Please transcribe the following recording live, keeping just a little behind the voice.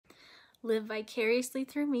Live vicariously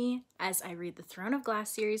through me as I read the Throne of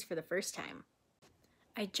Glass series for the first time.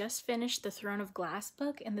 I just finished the Throne of Glass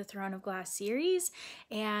book in the Throne of Glass series,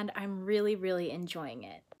 and I'm really enjoying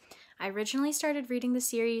it. I originally started reading the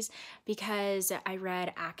series because I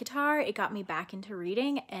read ACOTAR. It got me back into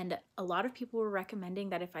reading, and a lot of people were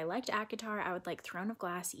recommending that if I liked ACOTAR, I would like Throne of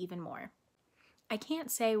Glass even more. I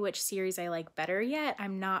can't say which series I like better yet.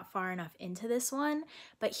 I'm not far enough into this one,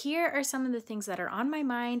 but here are some of the things that are on my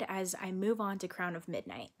mind as I move on to Crown of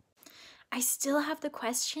Midnight. I still have the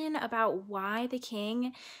question about why the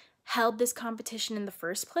king held this competition in the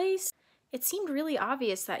first place. It seemed really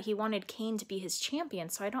obvious that he wanted Cain to be his champion,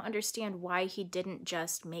 so I don't understand why he didn't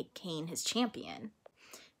just make Cain his champion.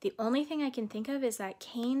 The only thing I can think of is that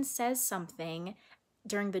Cain says something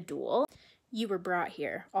during the duel. "You were brought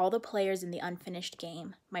here, all the players in the unfinished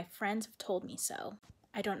game. My friends have told me so."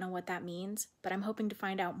 I don't know what that means, but I'm hoping to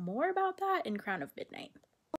find out more about that in Crown of Midnight.